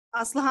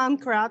Aslihan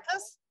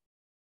Karatas.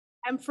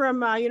 I'm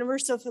from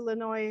University of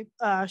Illinois,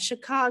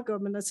 Chicago.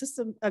 I'm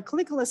a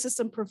clinical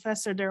assistant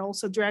professor there,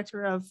 also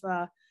director of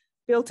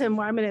Built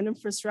Environment and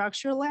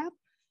Infrastructure Lab.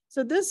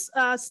 So this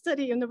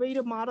study,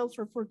 innovative model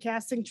for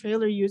forecasting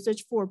trailer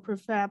usage for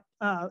prefab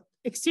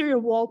exterior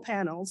wall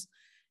panels,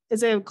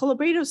 is a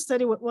collaborative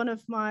study with one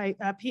of my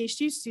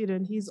PhD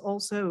students. He's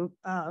also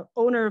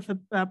owner of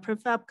a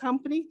prefab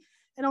company,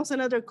 and also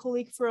another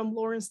colleague from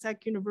Lawrence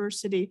Tech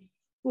University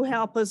who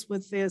help us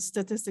with the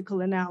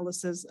statistical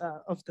analysis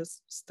of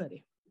this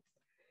study.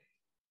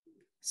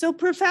 So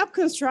prefab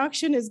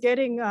construction is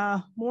getting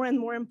more and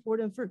more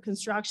important for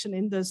construction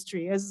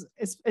industry,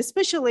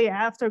 especially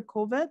after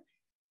COVID.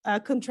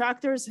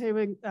 Contractors have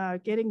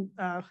getting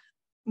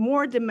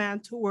more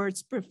demand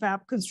towards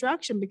prefab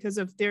construction because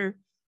of their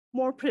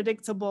more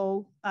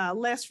predictable,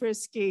 less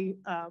risky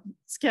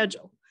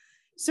schedule.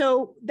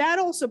 So that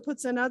also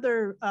puts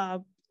another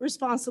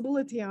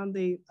responsibility on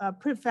the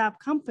prefab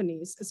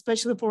companies,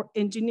 especially for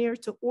engineer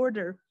to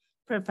order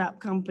prefab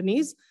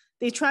companies.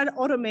 They try to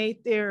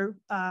automate their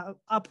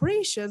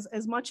operations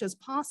as much as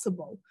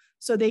possible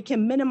so they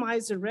can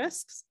minimize the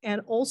risks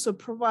and also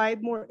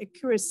provide more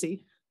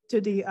accuracy to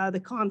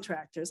the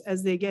contractors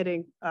as they're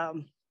getting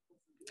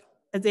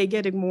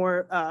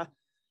more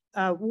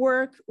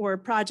work or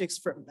projects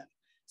from them.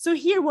 So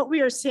here what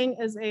we are seeing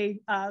is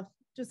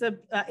just an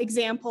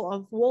example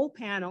of wall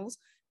panels.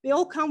 They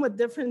all come with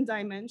different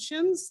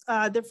dimensions,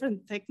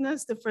 different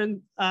thickness,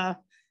 different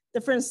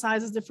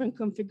sizes, different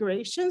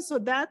configurations. So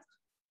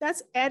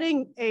that's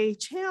adding a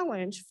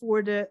challenge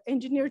for the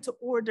engineer to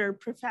order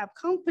prefab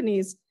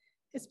companies,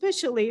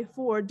 especially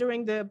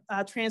during the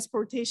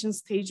transportation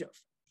stage of.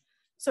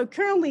 So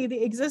currently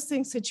the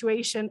existing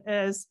situation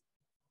is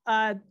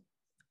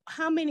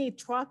how many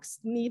trucks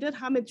needed,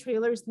 how many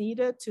trailers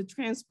needed to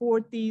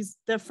transport these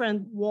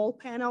different wall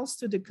panels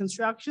to the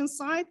construction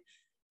site.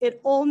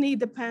 It only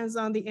depends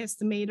on the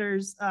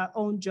estimator's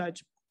own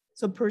judgment,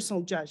 so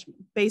personal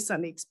judgment, based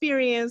on the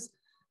experience,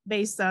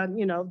 based on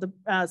the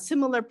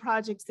similar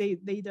projects they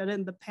did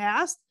in the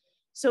past.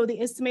 So the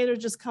estimator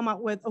just come up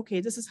with,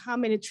 okay, this is how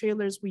many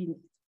trailers we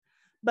need.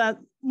 But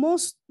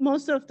most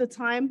of the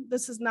time,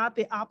 this is not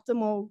the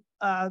optimal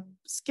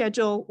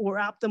schedule or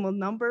optimal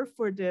number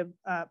for the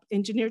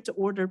engineer to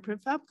order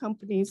prefab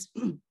companies.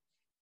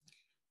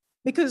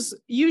 Because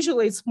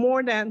usually it's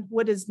more than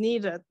what is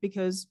needed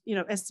because,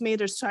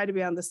 estimators try to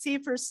be on the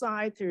safer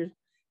side. They're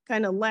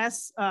kind of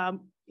less,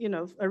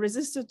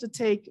 resistant to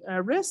take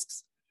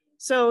risks.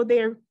 So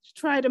they're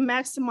trying to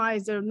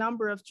maximize their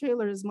number of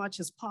trailers as much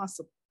as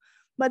possible.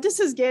 But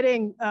this is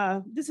putting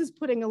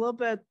a little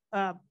bit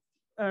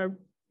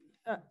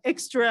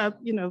extra,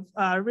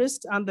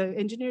 risk on the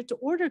engineer to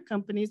order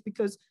companies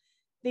because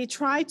they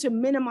try to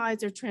minimize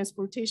their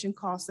transportation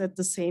costs at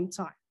the same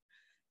time.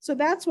 So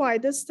that's why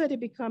this study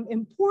become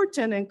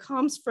important and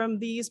comes from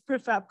these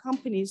prefab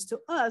companies to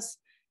us.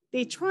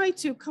 They try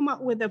to come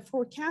up with a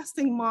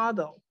forecasting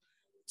model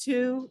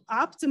to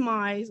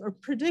optimize or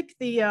predict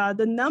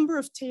the number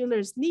of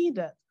trailers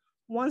needed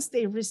once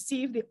they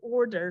receive the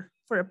order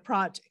for a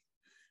project.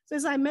 So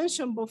as I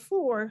mentioned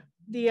before,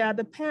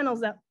 the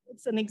panels,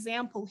 it's an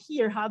example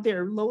here, how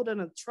they're loaded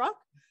on a truck.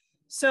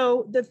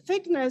 So the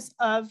thickness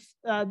of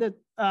the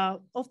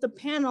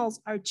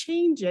panels are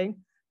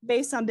changing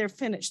based on their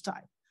finish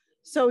type.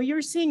 So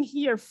you're seeing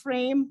here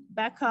frame,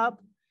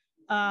 backup,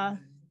 EIFS,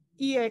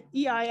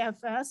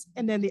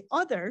 and then the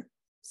other.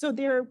 So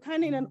they're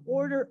kind of in an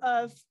order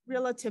of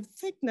relative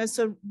thickness.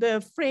 So the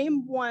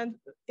frame one,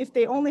 if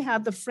they only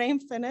have the frame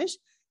finish,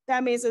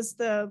 that means it's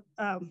the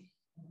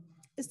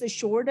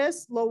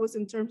shortest, lowest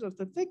in terms of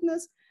the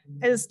thickness,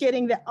 and it's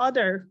getting the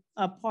other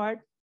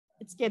part,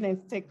 it's getting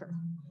thicker.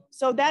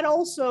 So that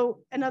also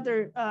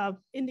another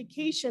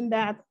indication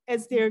that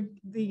as the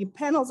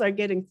panels are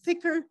getting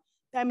thicker,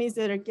 that means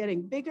that they're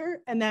getting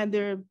bigger, and then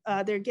they're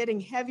getting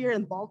heavier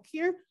and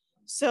bulkier.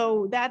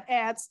 So that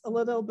adds a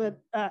little bit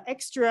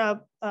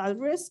extra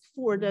risk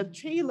for the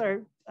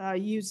trailer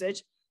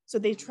usage. So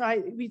we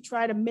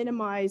try to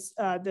minimize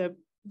the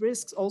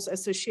risks also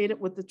associated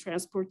with the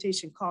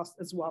transportation cost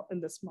as well in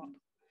this model.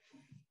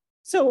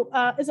 So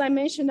as I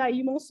mentioned,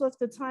 most of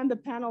the time the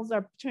panels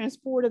are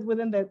transported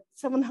within the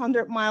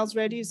 700 miles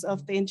radius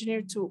of the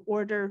engineer to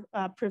order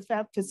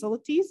prefab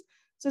facilities.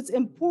 So it's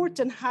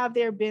important how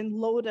they're being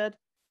loaded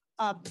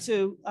up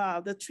to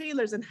the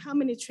trailers and how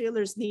many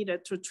trailers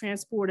needed to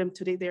transport them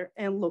to their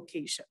end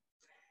location.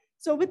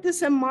 So with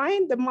this in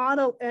mind, the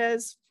model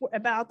is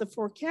about the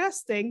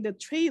forecasting the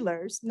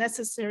trailers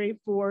necessary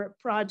for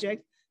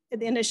project at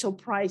the initial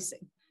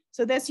pricing.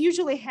 So that's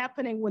usually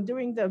happening when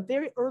during the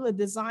very early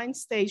design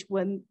stage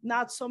when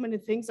not so many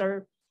things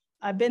are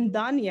been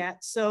done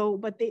yet. So,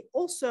 but the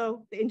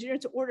engineer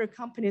to order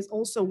companies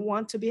also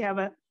want to have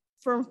a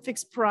firm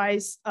fixed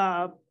price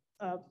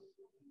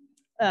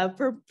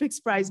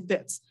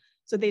bids.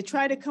 So they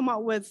try to come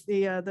up with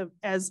the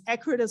as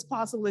accurate as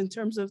possible in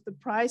terms of the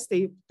price,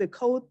 the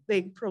code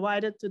they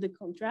provided to the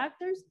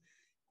contractors,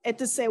 and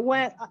to say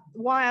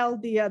while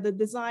the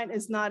design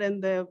is not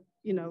in the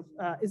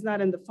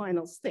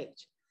final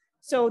stage.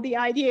 So the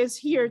idea is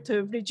here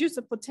to reduce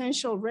the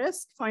potential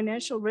risk,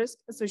 financial risk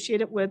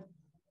associated with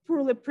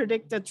poorly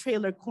predicted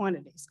trailer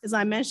quantities. As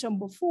I mentioned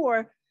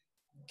before,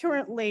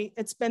 currently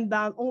it's been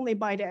done only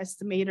by the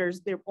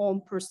estimators, their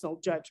own personal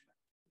judgment.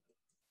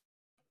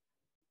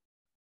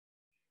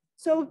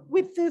 So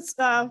with this,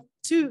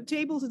 to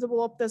able to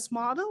develop this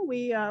model,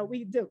 we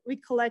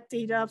collect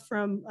data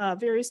from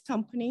various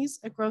companies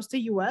across the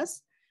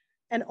US.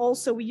 And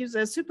also we use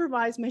a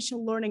supervised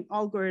machine learning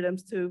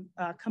algorithms to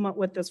come up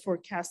with this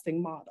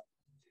forecasting model.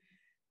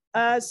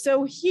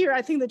 So here,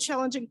 I think the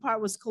challenging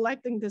part was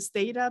collecting this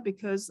data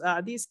because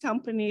these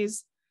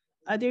companies,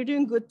 they're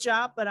doing a good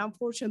job, but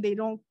unfortunately they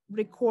don't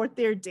record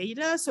their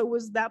data. So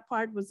that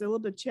part was a little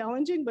bit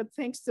challenging, but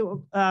thanks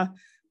to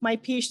my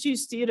PhD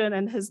student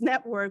and his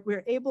network,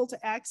 we're able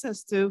to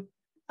access to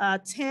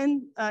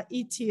 10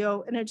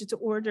 ETO, energy to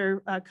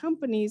order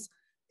companies,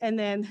 and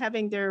then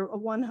having their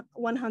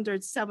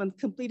 107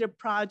 completed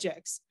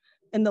projects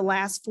in the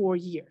last 4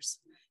 years.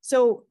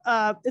 So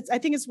I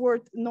think it's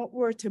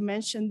noteworthy to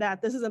mention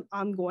that this is an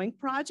ongoing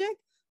project.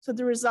 So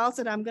the results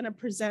that I'm gonna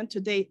present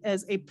today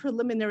is a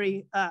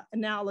preliminary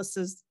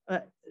analysis,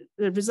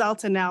 the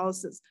results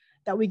analysis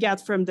that we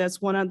got from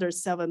this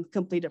 107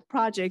 completed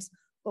projects,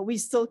 but we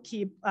still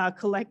keep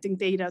collecting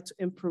data to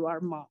improve our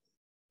model.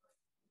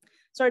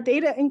 So our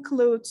data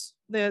includes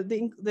the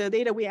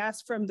data we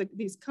asked from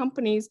these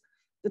companies,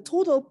 the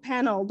total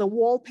panel, the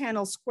wall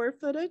panel square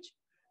footage,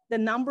 the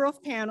number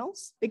of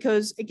panels,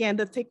 because again,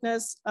 the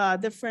thickness,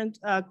 different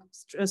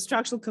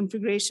structural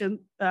configuration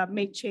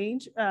may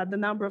change the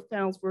number of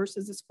panels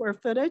versus the square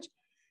footage,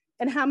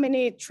 and how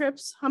many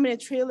trips, how many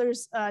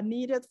trailers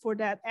needed for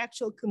that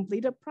actual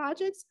completed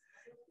projects,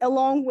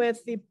 along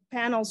with the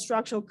panel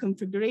structural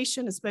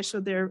configuration, especially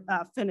their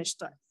finish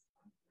type.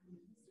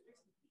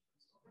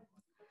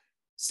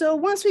 So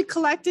once we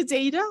collect the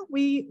data,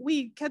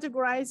 we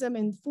categorize them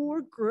in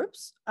 4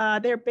 groups.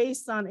 They're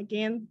based on,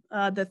 again,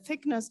 the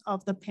thickness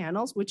of the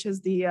panels, which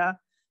is the,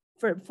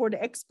 for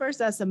the experts,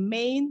 that's the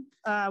main,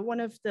 one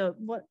of the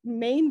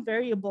main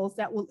variables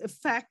that will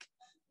affect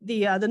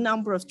the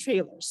number of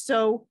trailers.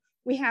 So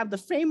we have the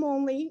frame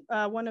only,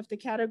 one of the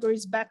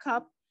categories,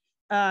 backup,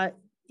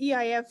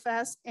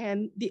 EIFS,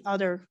 and the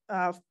other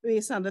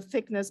based on the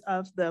thickness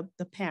of the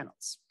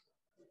panels.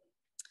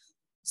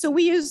 So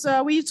we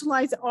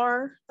utilize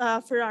R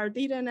for our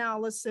data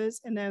analysis,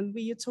 and then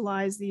we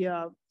utilize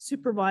the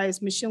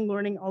supervised machine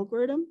learning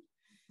algorithm.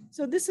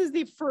 So this is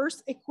the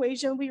first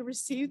equation we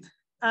received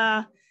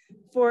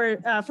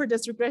for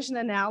this regression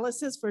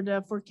analysis for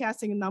the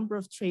forecasting number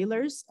of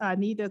trailers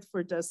needed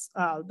for this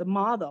the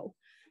model.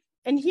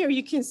 And here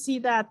you can see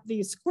that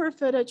the square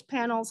footage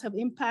panels have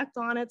impact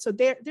on it. So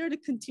they're the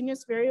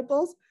continuous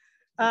variables.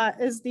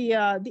 Is the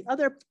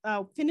other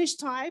finish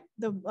type,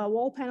 the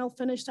wall panel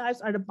finish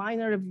types are the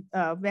binary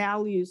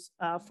values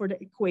for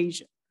the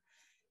equation.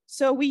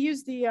 So we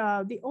use the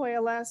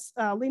OLS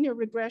linear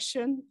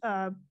regression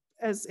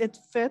as it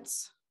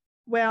fits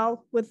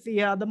well with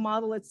the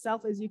model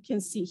itself, as you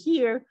can see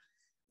here.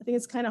 I think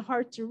it's kind of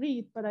hard to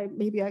read, but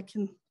maybe I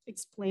can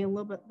explain a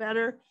little bit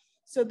better.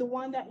 So the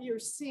one that you're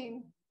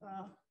seeing,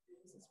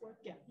 does this work?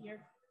 Yeah, here.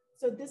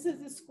 So this is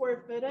the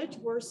square footage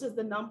versus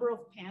the number of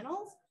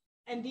panels.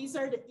 And these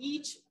are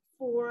each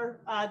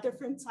 4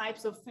 different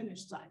types of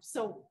finish types.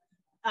 So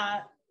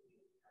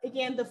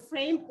again, the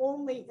frame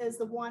only is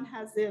the one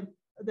has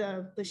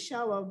the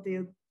shell of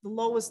the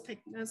lowest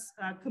thickness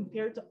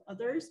compared to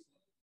others.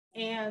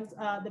 And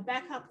the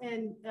backup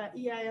and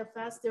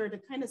EIFS, they're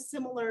the kind of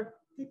similar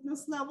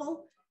thickness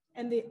level.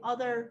 And the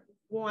other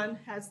one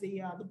has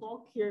the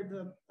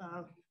bulkier,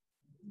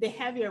 the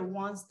heavier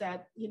ones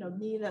that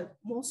need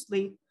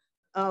mostly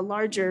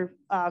larger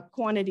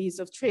quantities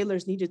of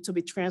trailers needed to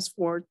be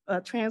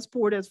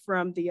transported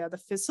from the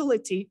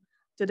facility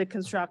to the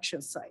construction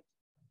site.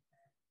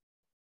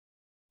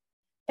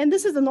 And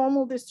this is the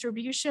normal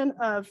distribution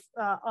of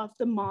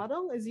the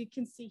model. As you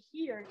can see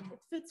here, it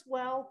fits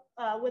well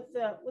with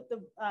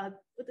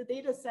the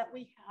data set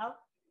we have.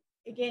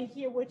 Again,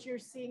 here, what you're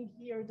seeing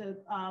here,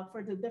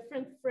 for the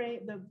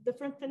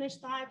different finish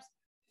types,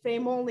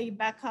 frame only,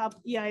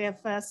 backup,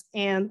 EIFS,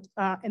 and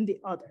the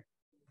other.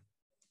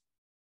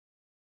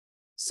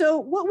 So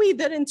what we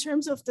did in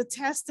terms of the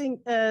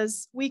testing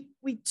is we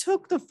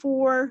took the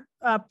 4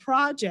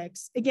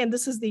 projects. Again,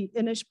 this is the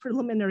initial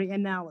preliminary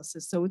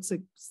analysis, so it's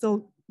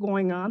still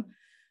going on.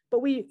 But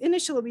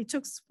initially we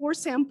took 4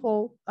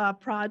 sample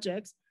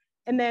projects,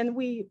 and then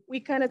we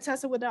kind of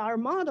tested with our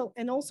model,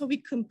 and also we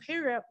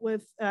compare it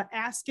with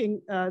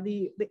asking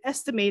the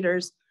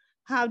estimators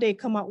how they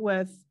come up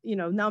with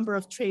number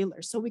of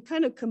trailers. So we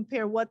kind of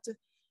compare what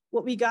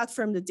we got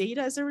from the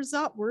data as a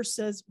result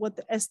versus what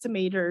the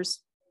estimators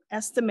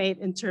estimate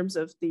in terms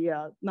of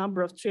the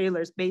number of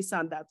trailers based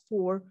on that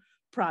 4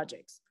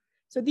 projects.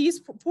 So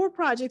these 4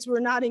 projects were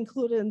not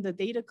included in the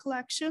data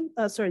collection,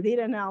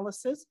 data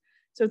analysis.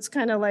 So it's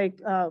kind of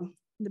like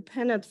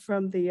dependent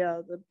from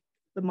the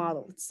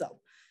model itself.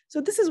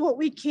 So this is what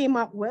we came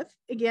up with.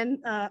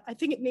 Again, I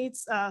think it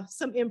needs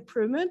some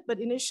improvement, but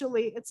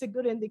initially it's a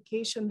good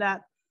indication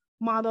that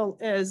model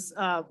is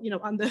on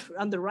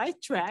the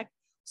right track.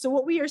 So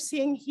what we are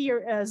seeing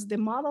here is the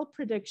model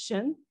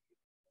prediction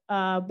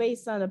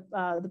based on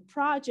the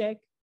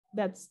project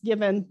that's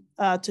given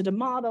to the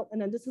model.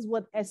 And then this is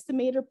what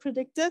estimator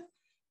predicted.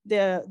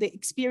 The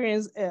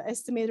experienced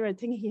estimator, I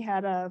think he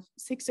had a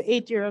 6 to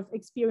 8 year of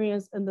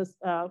experience in this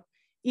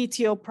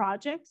ETO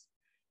projects.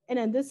 And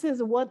then this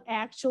is what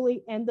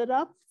actually ended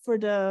up for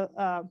the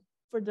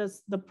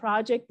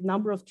project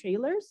number of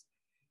trailers.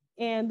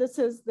 And this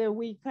is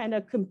we kind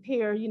of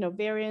compare,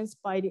 variance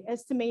by the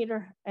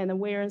estimator and the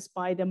variance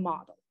by the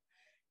model.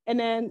 And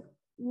then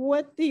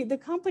what the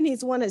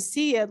companies want to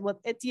see at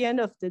the end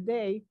of the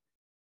day,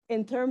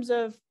 in terms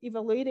of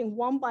evaluating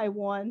one by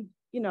one,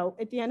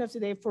 at the end of the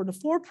day for the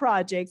 4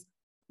 projects,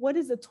 what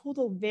is the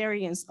total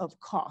variance of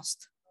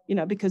cost?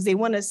 Because they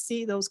want to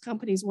see, those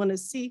companies want to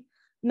see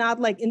not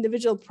like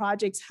individual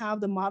projects, how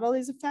the model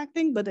is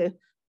affecting, but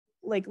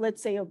like,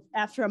 let's say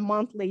after a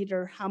month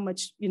later, how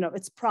much,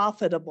 it's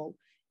profitable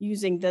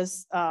using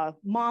this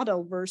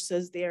model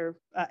versus their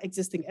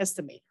existing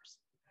estimators.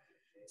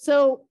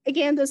 So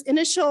again, this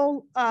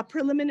initial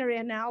preliminary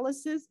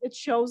analysis, it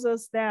shows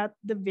us that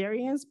the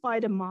variance by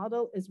the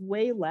model is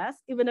way less,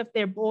 even if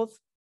they're both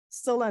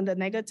still on the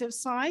negative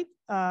side.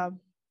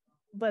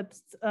 But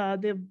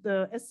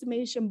the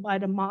estimation by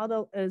the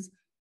model is,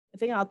 I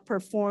think,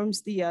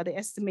 outperforms the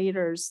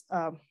estimators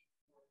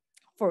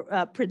for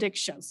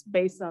predictions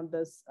based on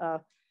this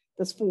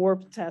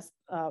 4 test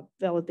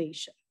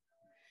validation.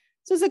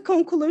 So as a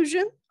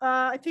conclusion,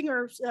 I think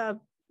our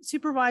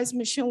supervised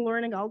machine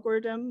learning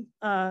algorithm,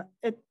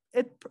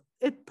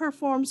 it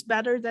performs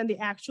better than the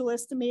actual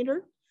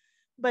estimator,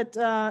 but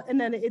and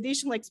then the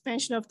additional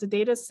expansion of the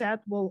data set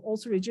will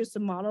also reduce the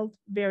model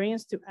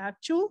variance to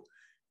actual.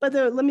 But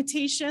the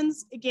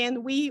limitations,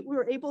 again, we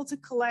were able to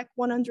collect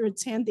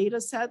 110 data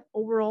set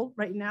overall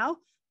right now,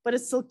 but it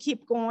still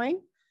keep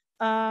going.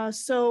 And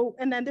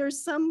then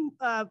there's some,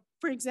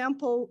 for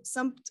example,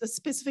 some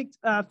specific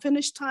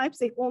finish types,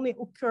 they only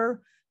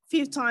occur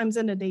few times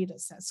in the data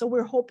set. So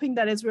we're hoping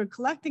that as we're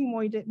collecting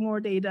more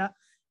data,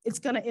 it's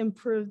gonna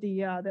improve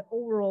the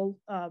overall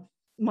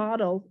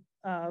model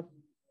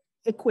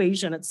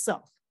equation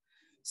itself.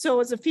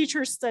 So as a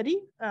future study,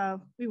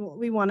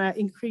 we wanna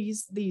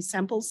increase the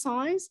sample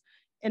size.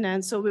 And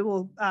then so we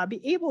will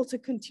be able to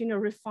continue to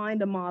refine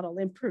the model,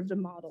 improve the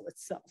model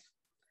itself.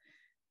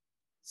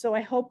 So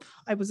I hope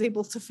I was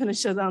able to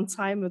finish it on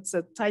time. It's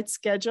a tight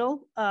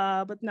schedule,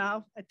 but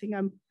now I think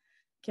I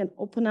can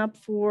open up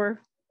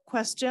for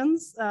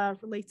questions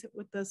related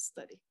with this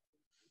study.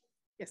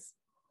 Yes.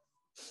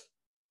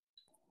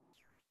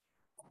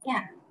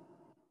 Yeah,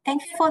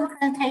 thank you for the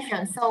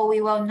presentation. So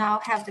we will now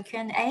have the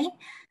Q&A.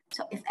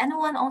 So if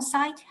anyone on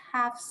site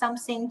have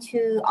something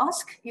to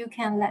ask, you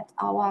can let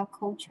our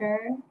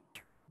co-chair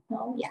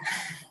know. Yeah.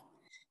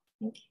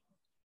 Thank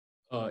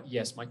you.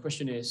 Yes, my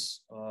question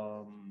is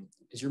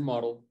your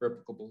model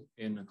replicable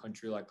in a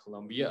country like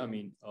Colombia? I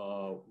mean,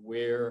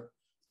 where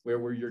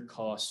were your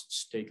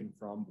costs taken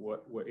from?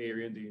 What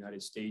area in the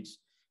United States?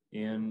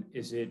 And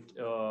is it,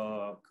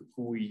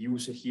 could we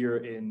use it here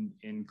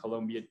in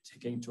Colombia,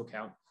 taking into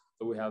account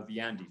that we have the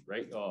Andes,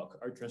 right?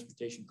 Our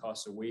transportation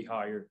costs are way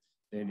higher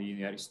than the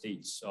United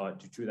States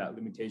due to that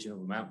limitation of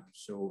amount.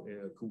 So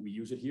could we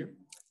use it here?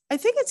 I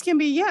think it can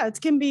be, yeah,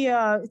 it can be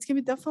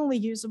definitely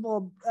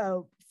usable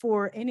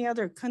for any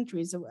other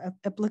countries,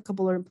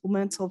 applicable or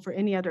implementable for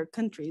any other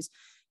countries.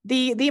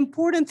 The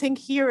important thing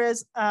here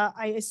is,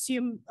 I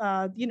assume,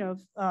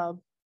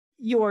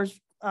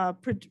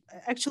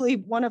 actually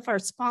one of our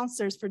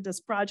sponsors for this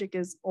project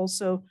is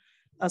also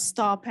a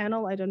STAW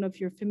panel. I don't know if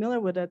you're familiar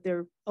with it.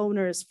 Their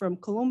owner is from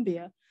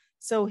Colombia.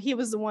 So he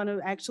was the one who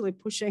actually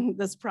pushing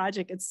this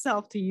project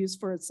itself to use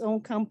for its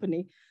own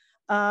company.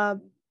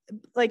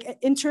 Like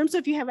in terms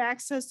of you have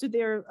access to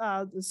their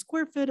the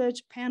square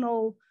footage,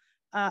 panel,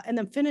 and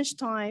then finish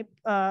type,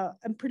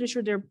 I'm pretty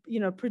sure they're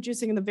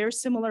producing in a very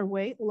similar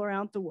way all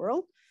around the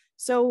world.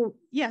 So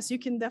yes, you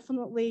can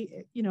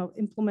definitely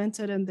implement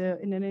it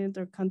in any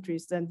other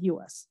countries than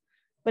US.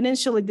 But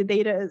initially, the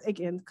data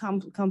again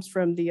comes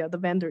from the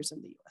vendors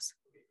in the US.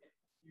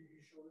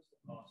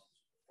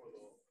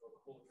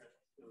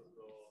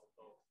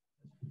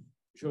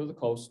 Show the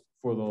cost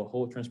for the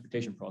whole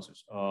transportation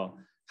process.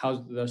 How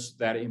does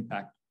that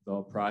impact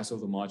the price of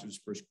the modules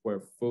per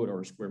square foot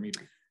or square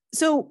meter?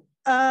 So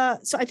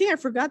I think I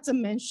forgot to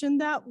mention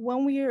that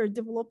when we are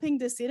developing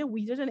this data,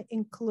 we didn't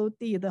include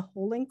the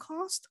hauling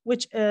cost,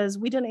 which is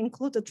we didn't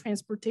include the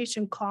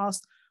transportation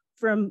cost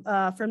from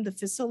the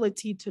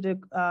facility to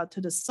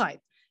the site,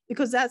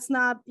 because that's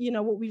not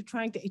what we're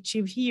trying to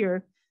achieve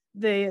here.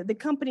 The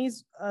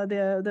companies,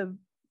 the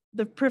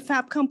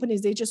prefab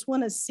companies, they just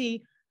want to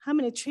see how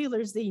many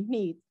trailers they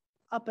need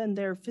up in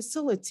their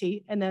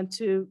facility, and then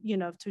to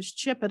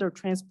ship it or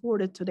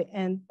transport it to the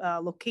end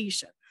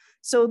location.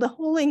 So the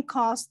hauling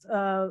cost,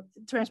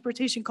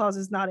 transportation cost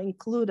is not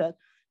included,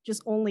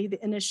 just only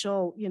the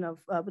initial,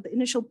 with the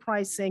initial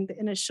pricing, the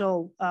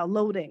initial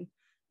loading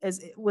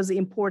was the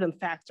important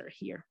factor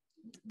here.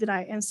 Did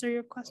I answer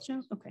your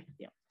question? Okay,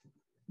 yeah.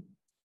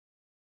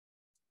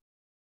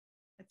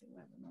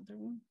 have another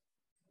one.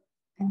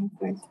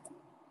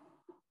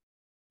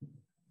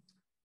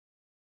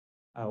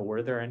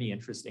 Were there any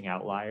interesting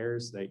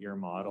outliers that your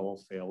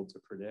model failed to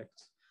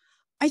predict?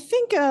 I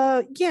think,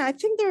 yeah, I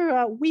think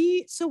there,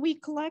 we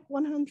collect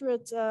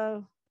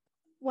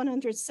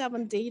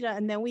 107 data,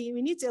 and then we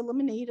need to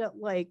eliminate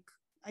like,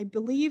 I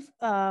believe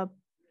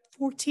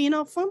 14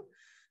 of them,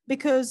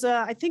 because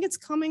I think it's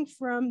coming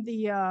from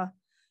the,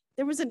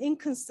 there was an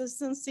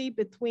inconsistency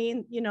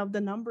between, you know, the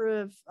number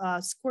of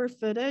square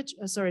footage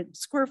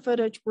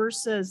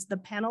versus the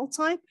panel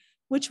type,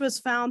 which was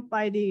found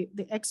by the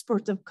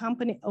expert of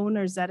company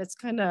owners, that it's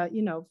kind of,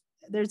 you know,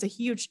 there's a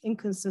huge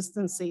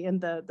inconsistency in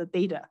the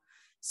data.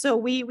 So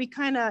we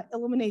kind of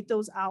eliminate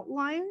those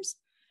outliers.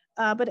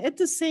 But at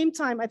the same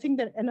time, I think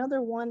that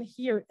another one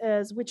here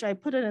is, which I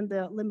put it in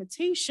the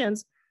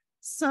limitations,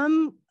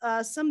 some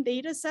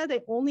data set,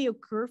 they only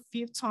occur a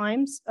few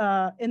times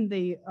in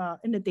the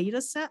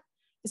data set,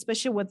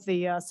 especially with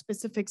the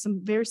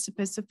some very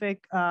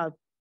specific,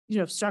 you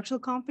know, structural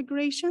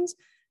configurations.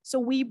 So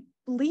we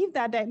believe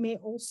that that may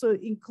also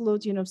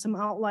include, you know, some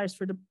outliers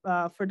for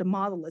the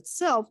model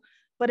itself.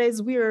 But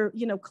as we're,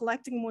 you know,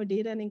 collecting more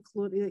data and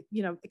including,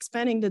 you know,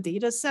 expanding the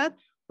data set,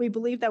 we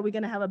believe that we're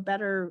going to have a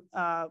better,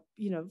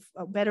 you know,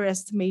 a better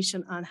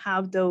estimation on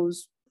how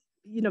those,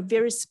 you know,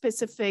 very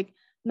specific,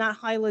 not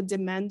highly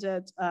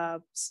demanded,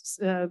 the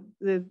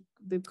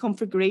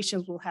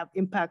configurations will have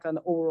impact on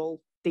the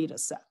overall data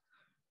set.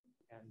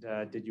 And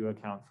did you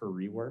account for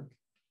rework?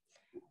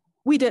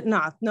 We did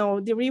not. No,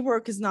 the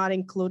rework is not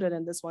included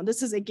in this one.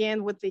 This is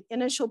again with the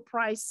initial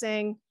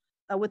pricing,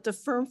 with the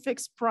firm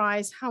fixed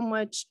price, how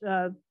much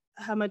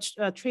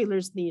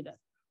trailers needed.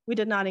 We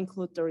did not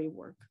include the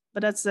rework,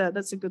 but that's a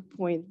good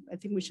point. I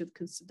think we should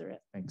consider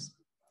it. Thanks.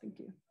 Thank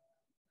you.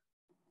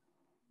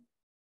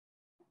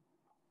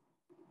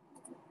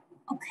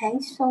 Okay,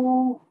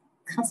 so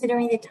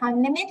considering the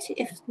time limit,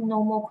 if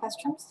no more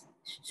questions,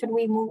 should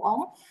we move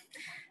on?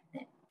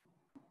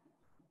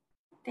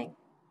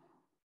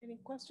 Any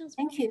questions?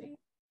 Thank you.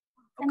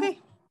 Okay,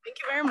 thank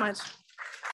you very much.